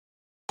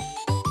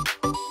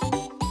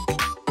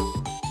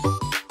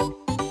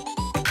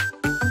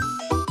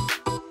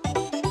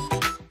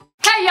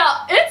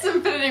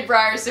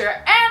InfinityBreyers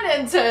here,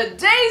 and in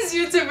today's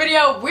YouTube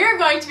video, we're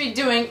going to be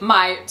doing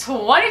my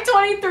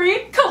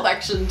 2023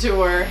 collection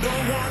tour.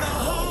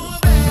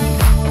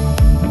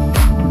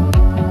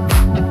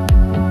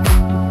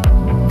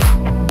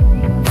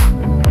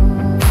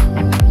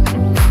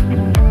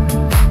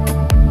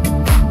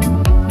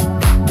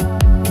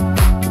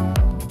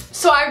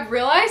 So I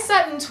realized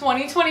that in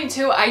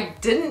 2022, I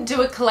didn't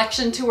do a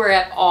collection tour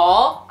at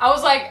all. I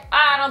was like,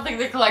 I don't think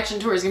the collection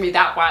tour is gonna be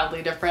that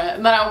wildly different.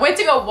 And then I went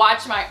to go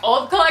watch my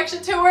old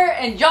collection tour,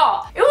 and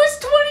y'all, it was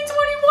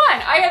 2021.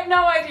 I had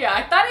no idea.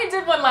 I thought I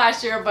did one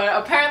last year, but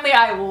apparently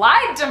I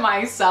lied to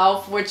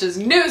myself, which is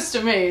news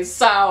to me.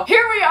 So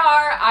here we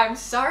are. I'm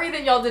sorry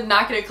that y'all did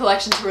not get a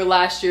collection tour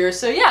last year.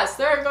 So yes,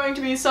 there are going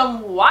to be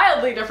some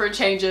wildly different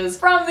changes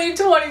from the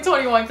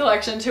 2021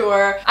 collection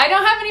tour. I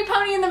don't have any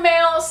pony in the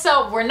mail,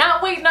 so we're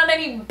not waiting on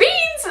any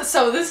beans,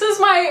 so this is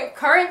my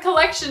current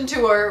collection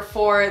tour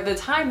for the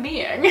time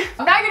being.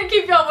 I'm not gonna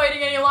keep y'all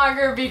waiting any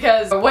longer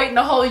because we're waiting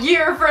a whole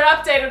year for an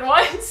updated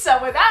one,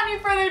 so without any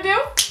further ado,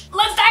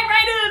 let's dive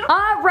right in!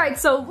 Alright,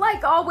 so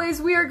like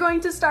always, we are going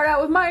to start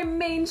out with my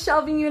main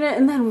shelving unit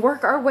and then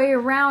work our way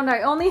around.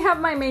 I only have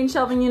my main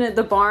shelving unit,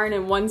 the barn,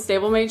 and one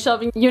stablemate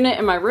shelving unit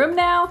in my room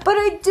now, but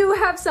I do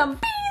have some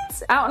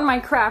out in my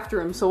craft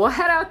room, so we'll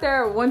head out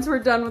there once we're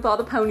done with all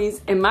the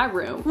ponies in my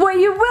room. What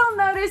you will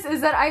notice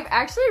is that I've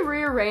actually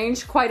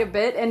rearranged quite a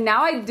bit, and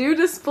now I do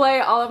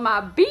display all of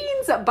my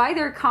beans by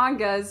their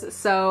congas,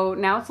 so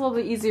now it's a little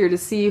bit easier to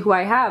see who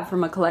I have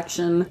from a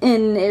collection.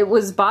 And it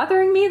was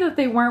bothering me that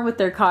they weren't with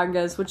their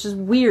congas, which is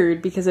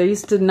weird because I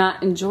used to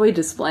not enjoy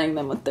displaying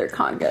them with their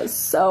congas.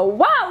 So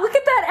wow, look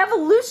at that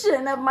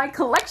evolution of my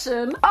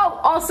collection. Oh,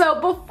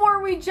 also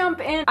before we jump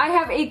in, I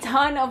have a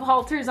ton of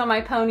halters on my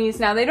ponies.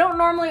 Now they don't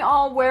normally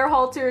all wear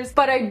halters,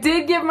 but I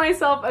did give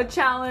myself a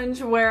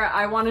challenge where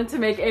I wanted to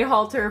make a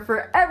halter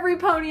for every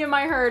pony in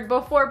my herd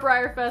before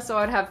Breyerfest, so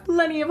I'd have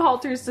plenty of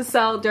halters to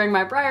sell during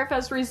my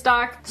Breyerfest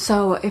restock.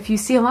 So if you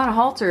see a lot of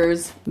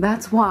halters,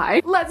 that's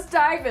why. Let's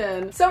dive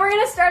in. So we're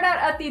gonna start out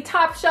at the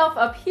top shelf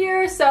up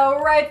here. So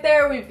right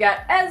there we've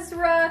got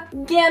Ezra,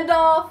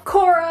 Gandalf,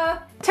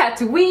 Korra,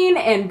 Tatooine,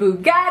 and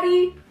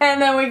Bugatti.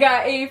 And then we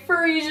got a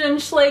Frisian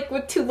Schleich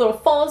with two little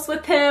foals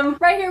with him.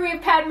 Right here we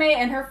have Padme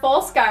and her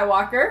foal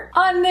Skywalker.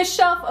 On this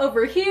shelf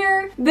over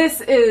here,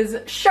 this is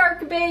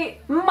Sharkbait,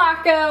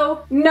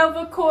 Mako,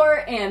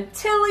 Novacor, and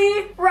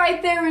Tilly.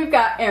 Right there we've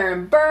got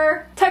Aaron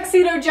Burr,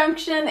 Tuxedo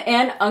Junction,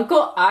 and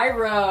Uncle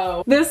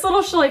Iroh. This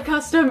little Schleich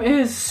custom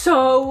is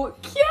so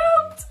cute!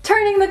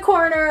 Turning the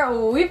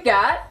corner, we've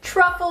got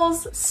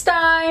Truffles,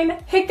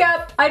 Stein,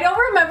 Hiccup. I don't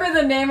remember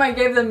the name I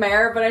gave the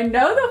mare, but I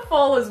know the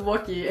foal is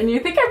Wookiee, and you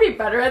think I'd be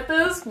better at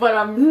this, but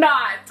I'm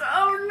not.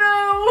 Oh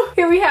no!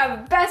 Here we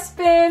have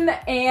Bespin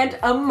and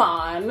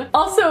Amon.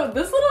 Also,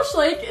 this little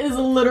Schleich is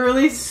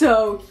literally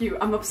so cute.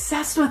 I'm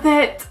obsessed with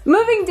it.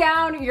 Moving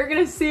down, you're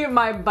gonna see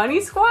my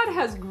bunny squad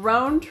has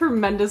grown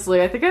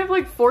tremendously. I think I have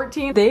like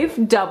 14.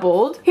 They've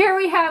doubled. Here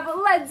we have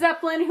Led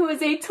Zeppelin, who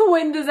is a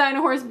twin design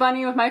horse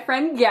bunny with my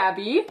friend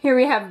Gabby. Here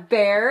we have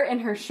Bear,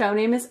 and her show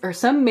name is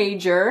Ursa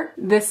Major.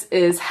 This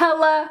is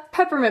Hella,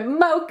 Peppermint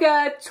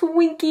Mocha,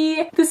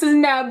 Twinkie. This is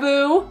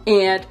Naboo.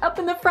 And up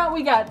in the front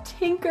we got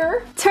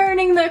Tinker.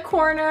 Turning the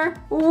corner,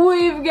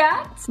 we've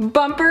got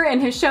Bumper, and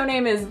his show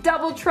name is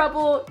Double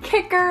Trouble,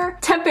 Kicker,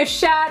 Tempest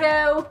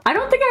Shadow. I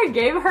don't think I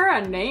gave her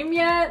a name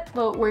yet,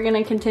 but we're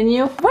gonna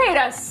continue. Wait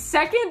a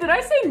second, did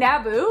I say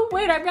Naboo?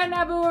 Wait, I've got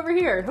Naboo over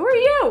here. Who are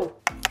you?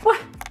 What?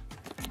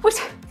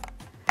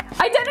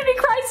 Identity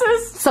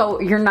crisis!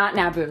 So you're not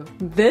Naboo.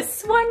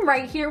 This one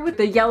right here with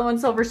the yellow and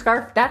silver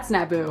scarf, that's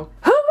Naboo.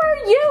 Who are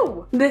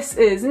you? This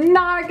is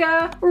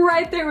Naga.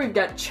 Right there we've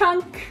got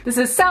Chunk. This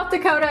is South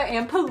Dakota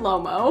and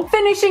Palomo.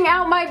 Finishing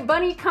out my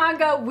bunny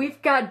conga,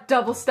 we've got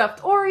Double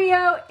Stuffed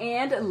Oreo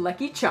and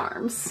Lucky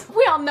Charms.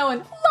 We all know and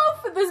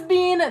love this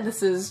bean.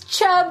 This is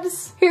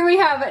Chubbs. Here we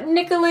have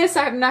Nicholas.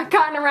 I have not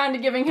gotten around to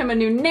giving him a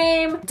new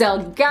name.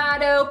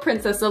 Delgado,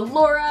 Princess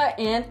Allura,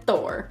 and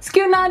Thor.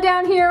 Scooting on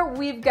down here,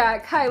 we've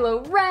got Kylo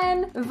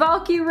Ren,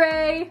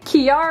 Valkyrie,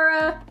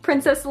 Kiara,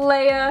 Princess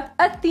Leia,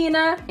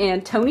 Athena,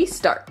 and Tony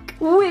Stark.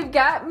 We've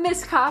got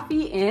Miss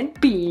Coffee and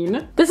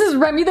Bean. This is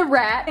Remy the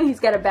Rat, and he's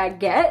got a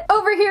baguette.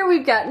 Over here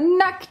we've got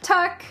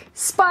Nuck-Tuck,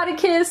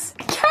 Spotticus,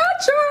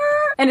 Catcher,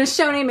 and his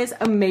show name is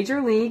a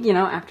Major League, you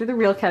know, after the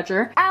real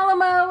catcher.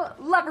 Alamo,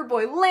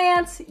 Loverboy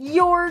Lance,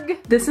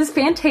 Yorg. This is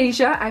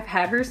Fantasia. I've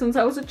had her since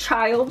I was a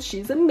child.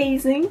 She's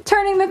amazing.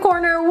 Turning the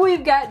corner,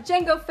 we've got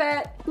Jango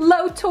Fett,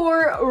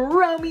 Lotor,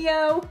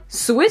 Romeo,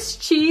 Swiss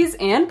Cheese,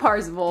 and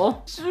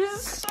Parzival.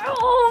 She's so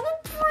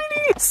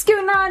pretty.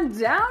 Scooting on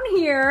down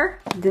here.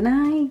 Did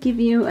I give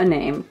you a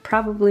name?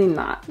 Probably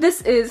not.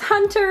 This is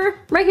Hunter.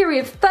 Right here we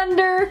have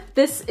Thunder.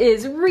 This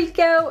is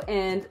Rico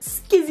and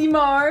Skizzy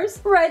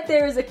Mars. Right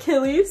there is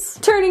Achilles.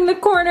 Turning the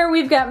corner,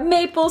 we've got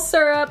Maple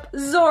Syrup,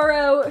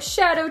 Zorro,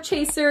 Shadow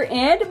Chaser,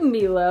 and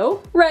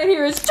Milo. Right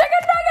here is Chicken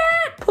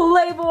Nugget,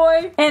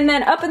 Playboy. And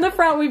then up in the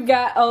front, we've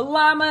got a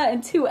llama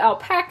and two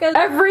alpacas.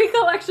 Every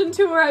collection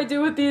tour I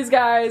do with these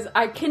guys,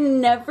 I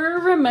can never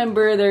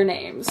remember their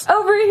names.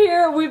 Over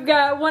here, we've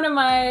got one one of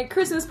my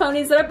Christmas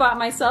ponies that I bought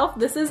myself.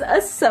 This is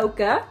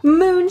Ahsoka,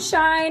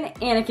 Moonshine,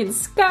 Anakin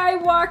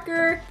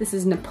Skywalker. This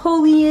is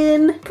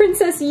Napoleon,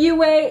 Princess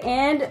Yue,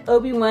 and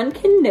Obi-Wan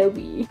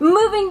Kenobi.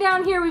 Moving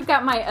down here, we've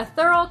got my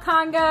Ethereal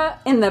Conga.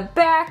 In the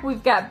back,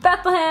 we've got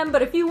Bethlehem,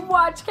 but if you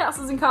watch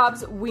Castles and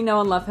Cobbs, we know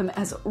and love him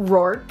as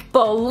Rourke.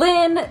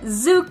 Bolin,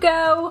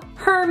 Zuko,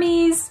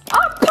 Hermes,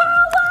 Apollo!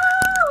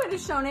 And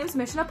his show name's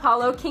Mission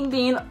Apollo, King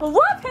Bean.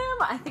 Love him!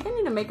 I think I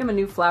need to make him a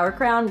new flower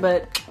crown,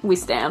 but we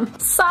stand.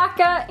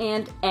 Sokka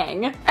and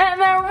Aang.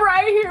 And then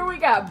right here we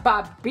got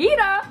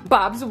Babita,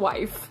 Bob's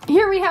wife.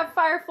 Here we have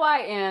Firefly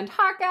and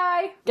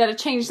Hawkeye. Gotta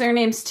change their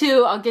names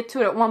too. I'll get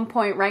to it at one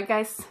point, right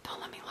guys?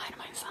 Don't let me lie to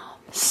myself.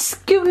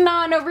 Scooting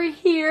on over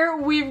here,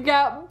 we've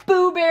got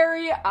Boo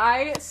Berry.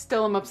 I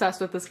still am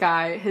obsessed with this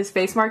guy. His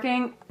face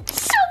marking, so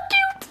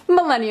cute.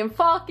 Millennium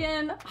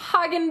Falcon,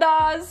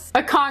 Haagen-Dazs,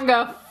 a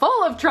conga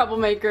full of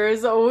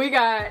troublemakers. We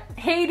got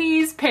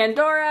Hades,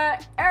 Pandora,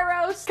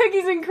 Eros,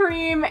 Cookies and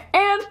Cream,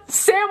 and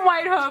Sam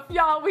Whitehoof.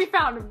 Y'all, we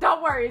found him.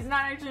 Don't worry, he's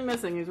not actually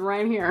missing. He's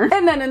right here.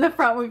 And then in the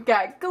front, we've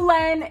got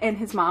Glenn and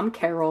his mom,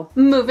 Carol.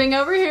 Moving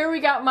over here, we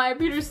got my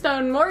Peter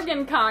Stone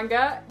Morgan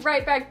conga.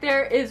 Right back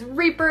there is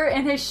Reaper,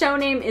 and his show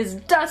name is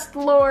Dust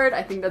Lord.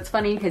 I think that's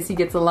funny because he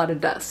gets a lot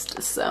of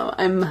dust, so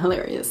I'm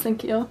hilarious.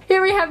 Thank you.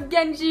 Here we have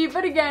Genji,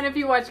 but again, if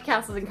you watch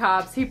Castles and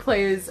Cobbs, he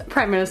plays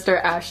Prime Minister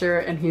Asher,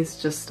 and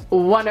he's just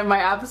one of my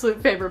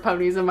absolute favorite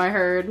ponies in my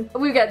herd.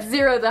 We've got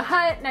Zero the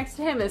Hutt. Next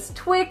to him is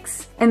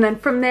Twix. And then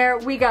from there,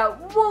 we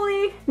got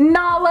Wooly,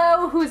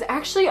 Nalo, who's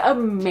actually a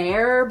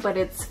mare, but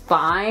it's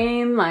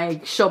fine.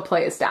 Like, she'll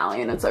play a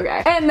stallion, it's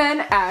okay. And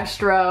then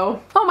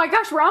Astro. Oh my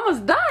gosh, we're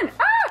almost done.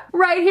 Ah!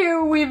 Right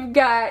here, we've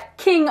got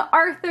King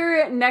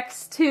Arthur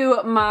next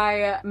to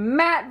my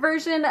matte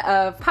version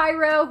of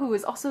Pyro, who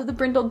is also the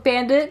Brindled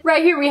Bandit.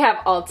 Right here, we have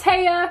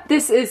Altea.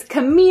 This is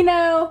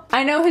Camino.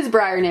 I know his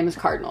Breyer name is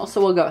Cardinal,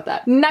 so we'll go with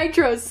that.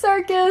 Nitro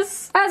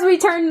Circus. As we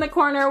turn the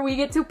corner, we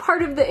get to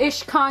part of the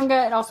Ish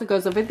conga. It also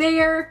goes over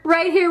there.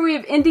 Right here, we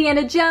have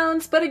Indiana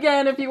Jones, but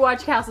again, if you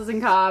watch Castles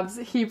and Cobbs,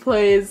 he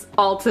plays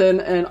Alton,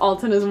 and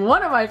Alton is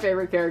one of my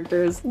favorite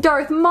characters.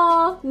 Darth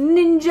Maul,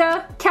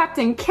 Ninja,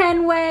 Captain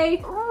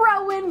Kenway,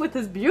 Rowan with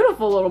his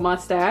beautiful little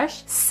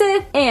mustache,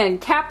 Sith,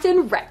 and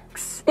Captain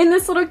Rex. In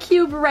this little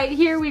cube right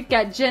here, we've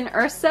got Jyn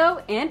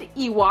Erso and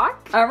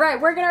Ewok. All right,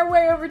 working our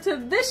way over to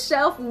this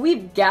shelf,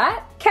 we've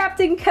got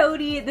Captain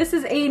Cody. This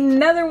is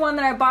another one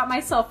that I bought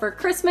myself for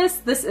Christmas.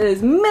 This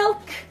is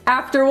Milk,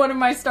 after one of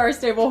my Star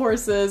Stable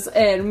horses,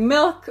 and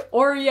Milk,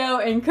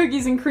 Oreo, and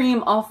Cookies and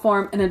Cream all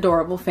form an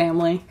adorable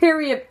family. Here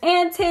we have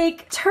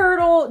Antake,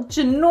 Turtle,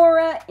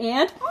 Janora,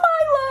 and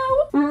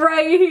Milo.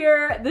 Right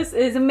here, this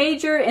is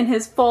Major and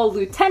his full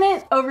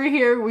lieutenant. Over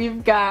here,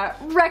 we've got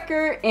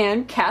Wrecker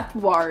and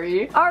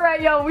Kathwari. All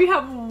right, y'all, we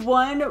have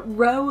one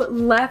row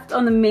left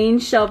on the main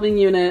shelving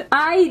unit.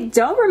 I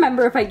don't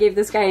remember if I gave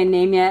this guy a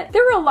name yet.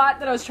 There were a lot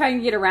that I was trying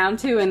to get around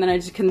to, and then I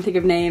just couldn't think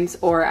of names,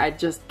 or I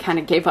just kind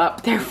of gave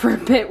up there for a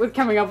bit with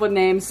coming up with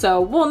names,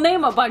 so we'll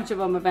name a bunch of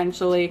them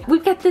eventually.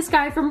 We've got this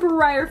guy from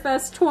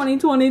Breyerfest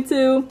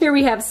 2022. Here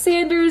we have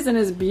Sanders and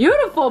his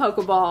beautiful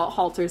Pokeball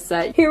halter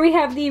set. Here we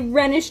have the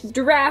Renish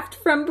Draft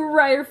from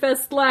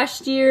Breyerfest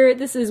last year.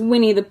 This is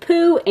Winnie the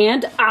Pooh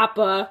and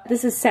Appa.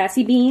 This is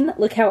Sassy Bean.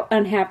 Look how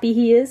unhappy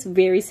he is.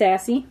 Very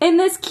sassy. In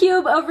this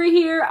cube over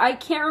here, I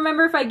can't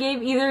remember if I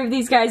gave either of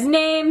these guys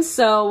names,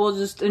 so we'll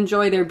just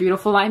enjoy their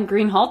beautiful lime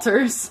green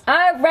halters.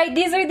 Alright,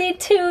 these are the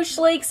two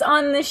Schleichs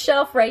on this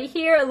shelf right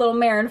here. A little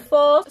mare and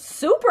foal.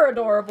 Super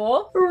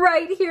adorable.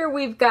 Right here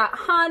we've got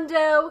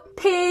Hondo,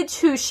 Pidge,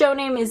 whose show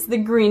name is the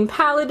Green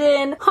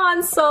Paladin,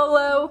 Han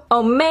Solo,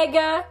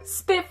 Omega,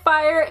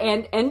 Spitfire,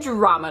 and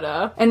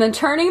Andromeda. And then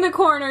turning the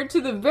corner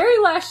to the very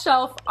last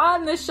shelf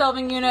on this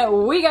shelving unit,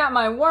 we got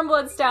my Warm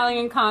Blood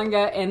Stallion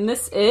conga, and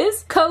this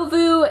is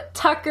Kovu,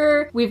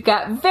 Tucker. We've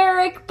got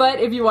Varric, but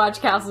if you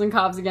watch Castles and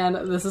Cobbs again,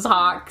 this is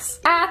Hawks,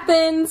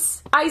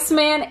 Athens,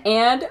 Iceman,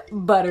 and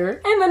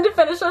Butter. And then to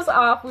finish us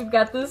off, we've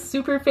got this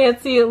super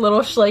fancy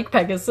little Schleich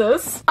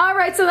Pegasus.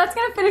 Alright, so that's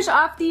gonna finish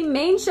off the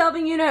main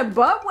shelving unit,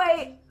 but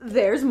wait,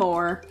 there's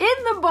more.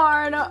 In the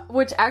barn,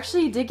 which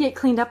actually did get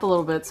cleaned up a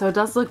little bit, so it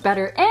does look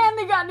better, and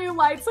they got new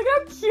lights. Look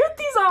how cute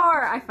these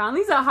are. I found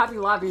these at Hobby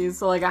Lobby,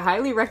 so like I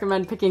highly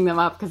recommend picking them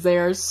up because they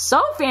are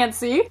so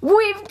fancy.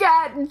 We've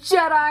got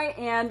Jedi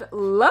and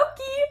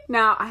Loki.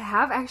 Now, I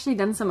have actually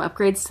done some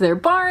upgrades to their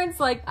barns,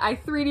 like I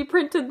 3D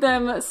printed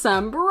them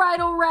some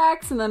bridle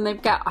racks, and then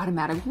they've got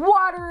automatic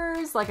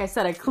waterers. Like I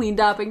said, I cleaned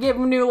up and gave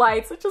them new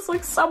lights. It just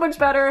looks so much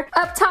better.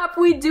 Up top,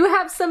 we do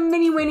have some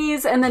mini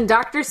Winnies, and then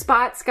Dr.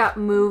 Spots got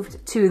moved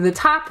to the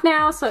top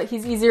now, so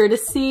he's easier to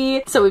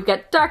see. So we've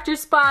got Dr.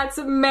 Spots,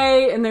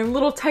 May, and their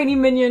little tiny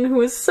minion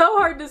who is so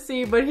hard to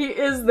see, but he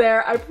is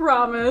there, I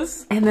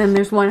promise. And then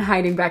there's one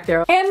hiding back there.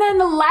 And then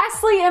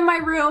lastly in my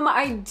room,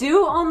 I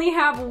do only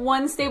have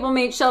one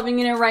stablemate shelving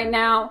unit right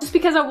now, just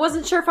because I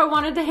wasn't sure if I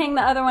wanted to hang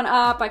the other one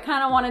up. I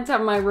kind of wanted to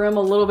have my room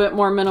a little bit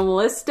more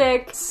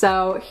minimalistic.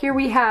 So here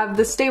we have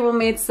the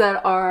stablemates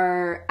that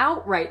are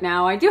out right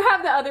now. I do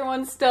have the other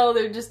ones still,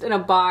 they're just in a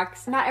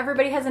box. Not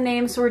everybody has a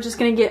name, so we're just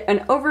gonna get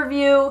an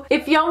overview.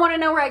 If y'all want to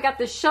know where I got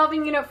this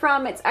shelving unit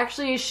from, it's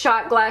actually a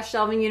shot glass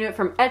shelving unit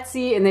from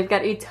Etsy, and they've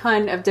got a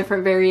ton of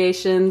different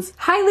variations.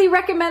 Highly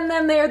recommend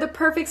them. They are the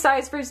perfect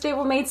size for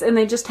stablemates, and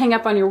they just hang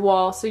up on your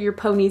wall so your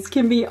ponies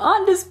can be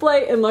on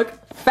display and look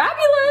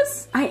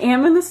fabulous. I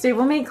am in the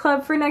stablemate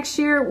club for next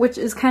year, which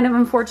is kind of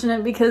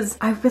unfortunate because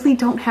I really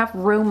don't have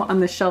room on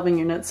the shelving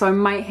unit, so I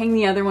might hang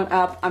the other one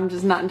up. I'm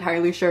just not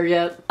entirely sure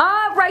yet.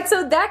 Right,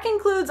 so that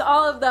concludes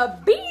all of the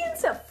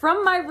beans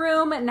from my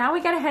room. Now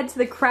we gotta head to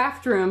the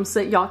craft room so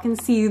that y'all can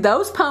see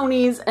those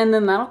ponies, and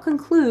then that'll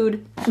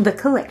conclude the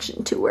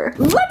collection tour.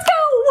 Let's go!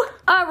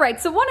 Alright,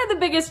 so one of the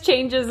biggest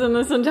changes in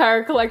this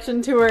entire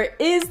collection tour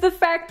is the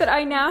fact that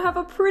I now have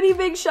a pretty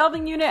big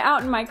shelving unit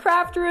out in my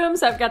craft room.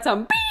 So I've got some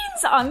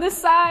beans on this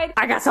side,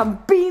 I got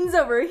some beans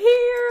over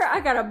here,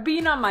 I got a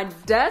bean on my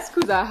desk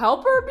who's a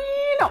helper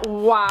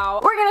bean. Wow.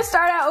 We're gonna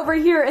start out over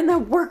here and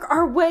then work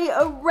our way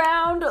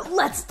around.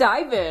 Let's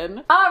dive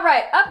in.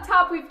 Alright, up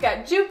top we've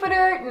got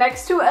Jupiter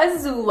next to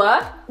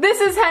Azula.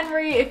 This is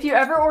Henry. If you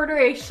ever order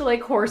a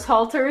Schleich horse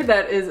halter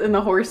that is in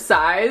the horse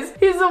size,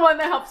 he's the one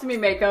that helps me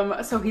make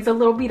them. So he's a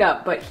little beat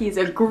up, but he's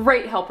a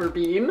great helper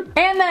bean.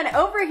 And then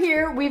over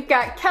here we've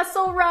got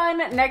Kessel Run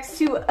next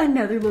to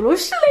another little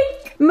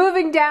Schleich.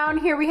 Moving down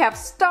here we have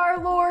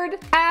Star-Lord,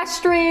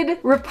 Astrid,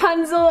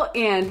 Rapunzel,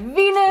 and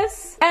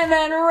Venus. And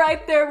then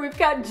right there we've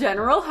got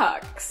General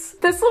Hux.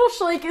 This little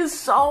Schleich is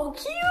so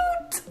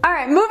cute.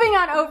 Alright, moving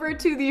on over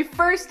to the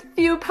first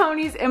few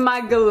ponies in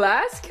my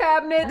glass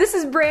cabinet. This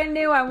is brand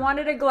new. I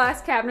wanted a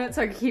glass cabinet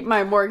so I could keep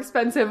my more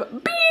expensive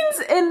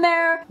beans in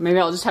there. Maybe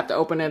I'll just have to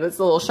open it. It's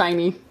a little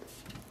shiny.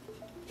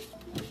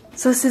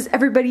 So this is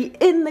everybody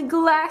in the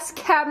glass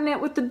cabinet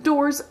with the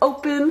doors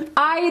open.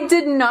 I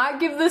did not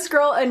give this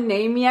girl a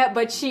name yet,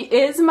 but she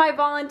is my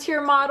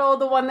volunteer model,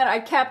 the one that I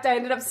kept. I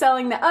ended up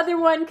selling the other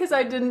one because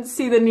I didn't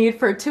see the need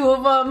for two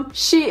of them.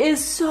 She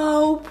is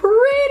so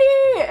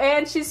pretty,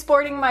 and she's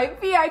sporting my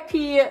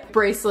VIP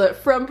bracelet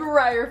from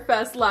Breyer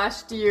Fest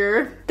last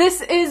year.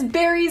 This is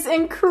Berries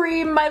and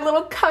Cream, my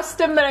little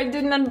custom that I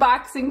did an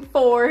unboxing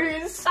for.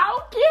 He's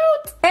so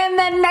cute. And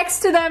then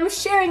next to them,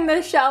 sharing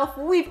the shelf,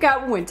 we've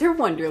got Winter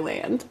Wonderland.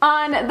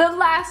 On the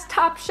last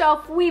top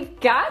shelf, we've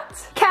got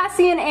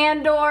Cassie and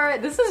Andor.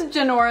 This is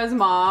Janora's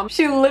mom.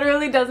 She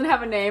literally doesn't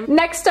have a name.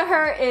 Next to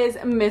her is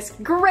Miss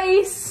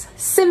Grace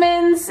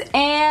Simmons,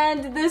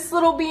 and this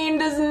little bean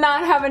does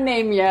not have a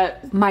name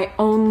yet. My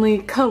only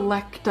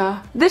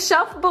collector. The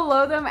shelf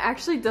below them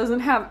actually doesn't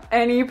have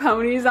any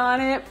ponies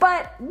on it,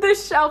 but the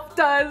shelf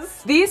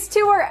does. These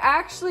two are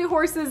actually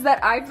horses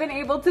that I've been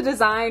able to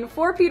design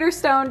for Peter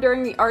Stone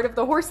during the Art of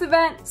the Horse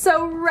event.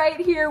 So right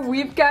here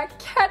we've got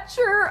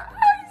Catcher.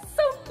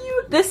 So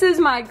cute. This is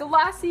my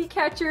glossy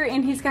Catcher,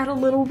 and he's got a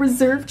little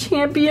reserve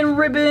champion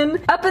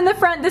ribbon. Up in the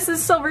front, this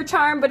is Silver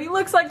Charm, but he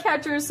looks like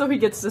Catcher, so he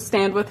gets to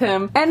stand with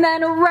him. And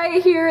then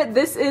right here,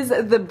 this is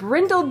the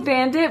Brindled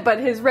Bandit, but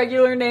his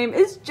regular name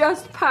is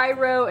just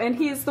Pyro, and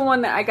he's the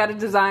one that I got to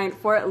design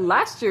for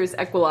last year's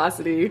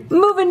Equilocity.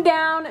 Moving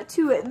down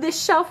to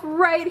this shelf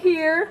right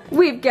here,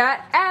 we've got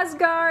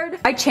Asgard.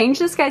 I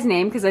changed this guy's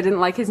name because I didn't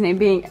like his name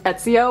being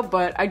Ezio,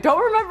 but I don't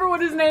remember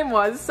what his name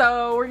was,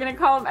 so we're gonna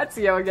call him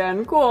Ezio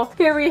again. Cool.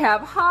 Here we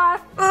have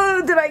Hoth.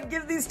 Oh, did I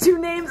give these two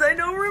names? I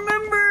don't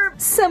remember.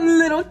 Some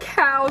little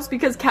cows,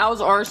 because cows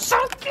are so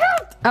cute.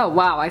 Oh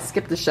wow, I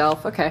skipped the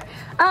shelf. Okay.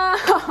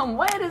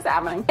 What is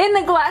happening? In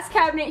the glass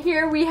cabinet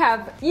here we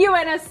have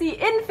UNSC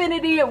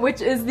Infinity,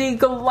 which is the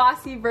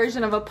glossy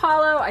version of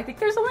Apollo. I think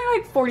there's only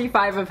like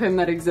 45 of him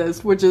that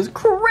exist, which is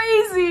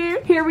crazy.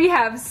 Here we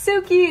have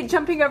Suki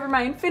jumping over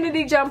my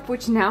Infinity Jump,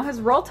 which now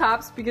has roll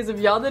tops, because if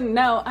y'all didn't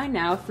know, I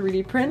now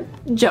 3D print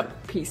jump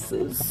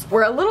pieces.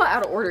 We're a little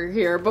out of order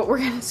here, but we're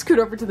gonna scoot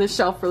over to this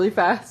shelf really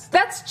fast.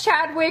 That's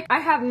Chadwick. I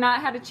have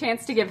not had a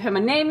chance to give him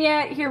a name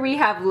yet. Here we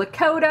have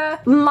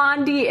Lakota,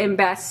 Mondi and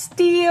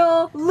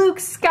Bastille, Luke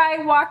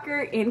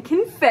Skywalker, and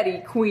Confetti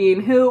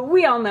Queen, who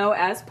we all know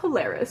as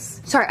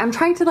Polaris. Sorry, I'm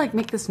trying to like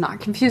make this not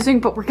confusing,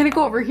 but we're gonna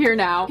go over here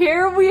now.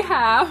 Here we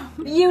have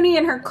Uni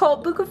and her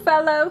Colt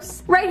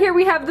Bucofellos. Right here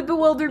we have the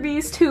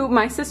Bewilderbeast, who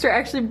my sister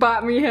actually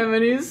bought me him,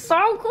 and he's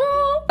so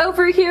cool.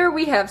 Over here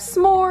we have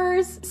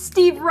S'mores,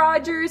 Steve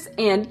Rogers,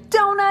 and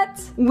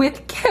Donuts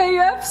with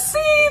KFC,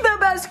 the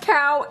best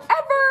cow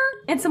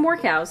ever! And some more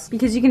cows,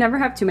 because you can never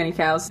have too many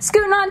cows.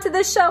 Scooting on to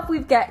this shelf,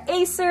 we've got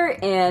Acer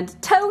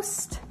and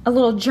Toast, a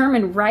little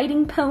German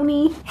riding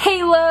pony,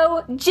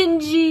 Halo,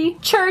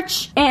 Gingy,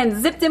 Church,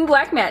 and Zipped in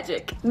Black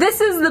Magic.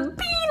 This is the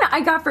bean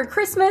I got for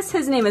Christmas.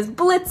 His name is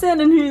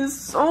Blitzen, and he's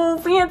so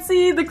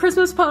fancy. The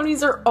Christmas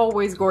ponies are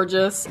always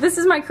gorgeous. This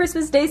is my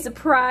Christmas Day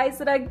surprise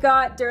that I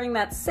got during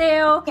that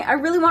sale. I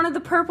really wanted the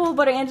purple,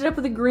 but I ended up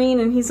with a green,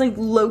 and he's like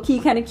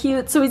low-key kind of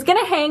cute. So he's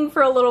gonna hang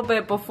for a little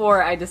bit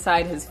before I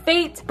decide his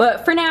fate.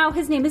 But for now,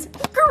 his name is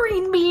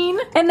Green Bean.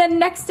 And then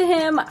next to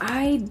him,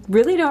 I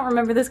really don't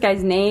remember this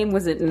guy's name.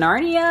 Was it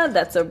Narnia?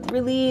 That's a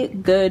really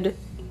good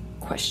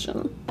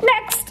question.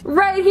 Next,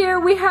 right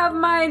here we have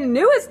my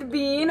newest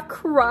bean,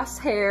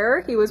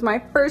 Crosshair. He was my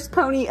first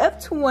pony of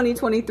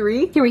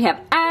 2023. Here we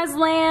have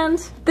Aslan.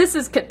 This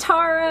is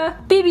Katara,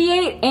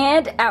 BB-8,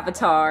 and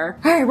Avatar.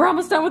 All right, we're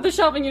almost done with the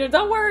shelving unit,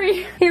 don't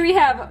worry. Here we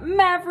have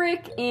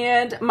Maverick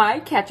and my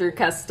catcher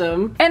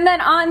custom. And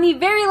then on the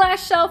very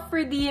last shelf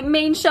for the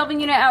main shelving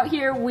unit out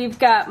here, we've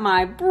got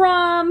my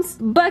Brahms,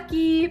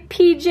 Bucky,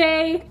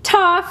 PJ,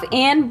 Toph,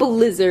 and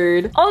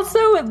Blizzard.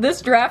 Also,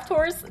 this draft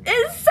horse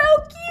is so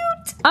cute.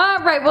 All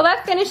right, well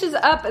that finishes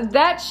up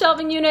that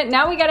shelving unit.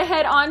 Now we gotta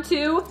head on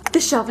to the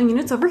shelving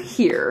units over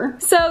here.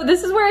 So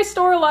this is where I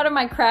store a lot of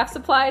my craft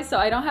supplies, so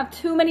I don't have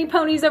too many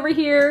ponies over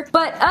here.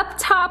 But up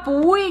top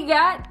we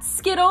got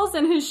Skittles,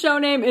 and his show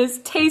name is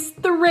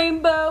Taste the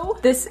Rainbow.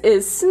 This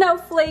is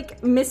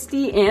Snowflake,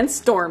 Misty, and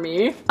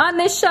Stormy. On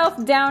this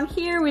shelf down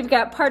here, we've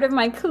got part of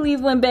my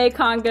Cleveland Bay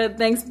conga.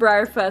 Thanks,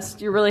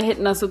 Breyerfest. You're really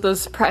hitting us with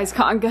those surprise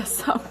congas.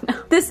 So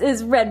no. This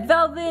is Red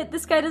Velvet.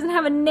 This guy doesn't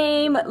have a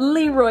name.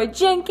 Leroy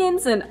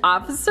Jenkins and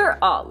Officer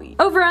Ollie.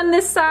 Over on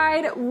this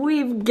side,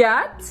 we've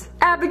got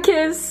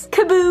Abacus,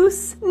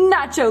 Caboose,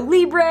 Nacho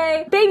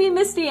Libre, Baby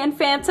Misty and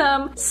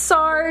Phantom,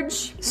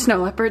 Sarge.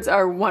 Snow leopards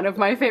are one of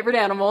my favorite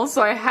animals,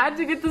 so I had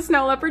to get the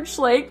snow leopard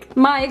Schleich.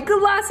 My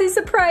glossy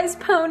surprise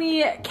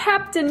pony,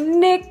 Captain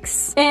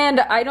Nix, and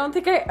I don't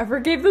think I ever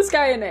gave this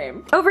guy a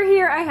name. Over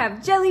here I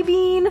have Jelly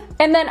Bean,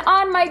 and then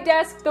on my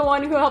desk, the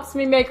one who helps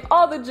me make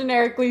all the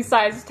generically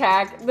sized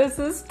tack, this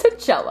is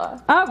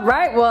T'Challa. All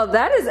right, well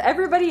that is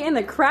everybody in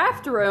the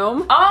craft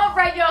room. All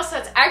right, y'all, so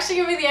that's actually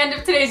gonna be the end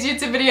of today's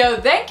YouTube video.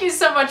 Thank you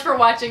so much for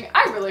watching.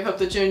 I really hope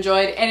that you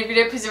enjoyed, and if you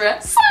did, please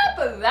remember to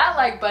slap that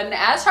like button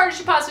as hard as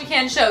you possibly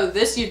can. Show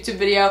this YouTube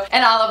video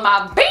and all of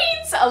my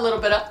beans a little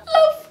bit of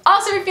love.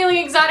 Also, if you're feeling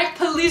exotic,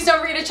 please don't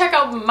forget to check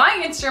out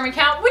my Instagram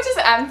account, which is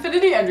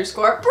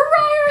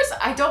 @InfinityBreyersCo.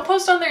 I don't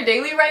post on there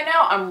daily right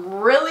now. I'm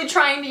really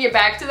trying to get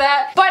back to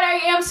that, but I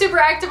am super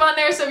active on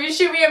there, so if you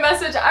shoot me a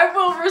message, I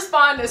will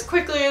respond as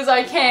quickly as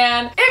I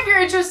can. If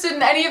you're interested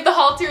in any of the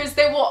haul tiers,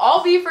 they will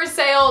all be for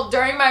sale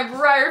during my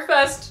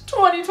Breyerfest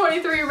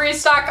 2023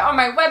 restock on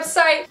my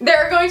website.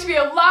 There are going to be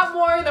a lot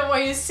more than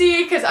what you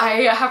see because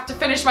I have to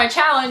finish my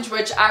challenge,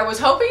 which I was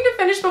hoping to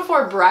finish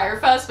before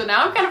Breyerfest, but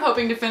now I'm kind of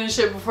hoping to finish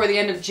it before the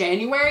end of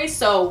January,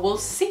 so we'll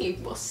see,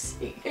 we'll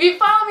see. If you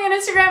follow me on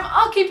Instagram,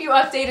 I'll keep you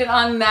updated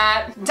on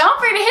that. Don't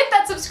forget to hit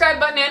that subscribe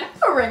button and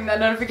ring that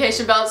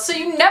notification bell so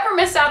you never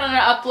miss out on an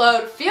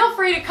upload. Feel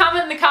free to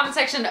comment in the comment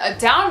section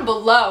down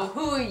below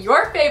who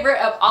your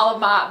favorite of all of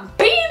my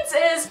beans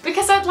is,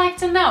 because I'd like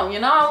to know, you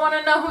know, I want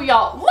to know who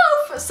y'all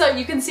love so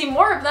you can see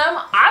more of them,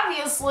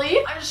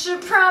 obviously. I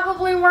should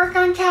probably work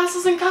on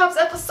Castles and Cups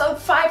episode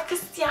 5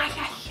 because yeah, I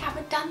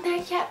haven't done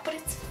that yet, but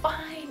it's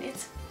fine,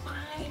 it's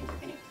fine. We're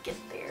gonna get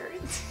there.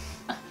 It's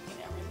fine,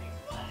 everything's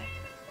fine.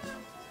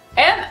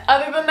 And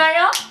other than that,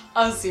 y'all,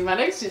 I'll see you in my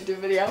next YouTube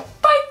video.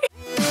 Bye!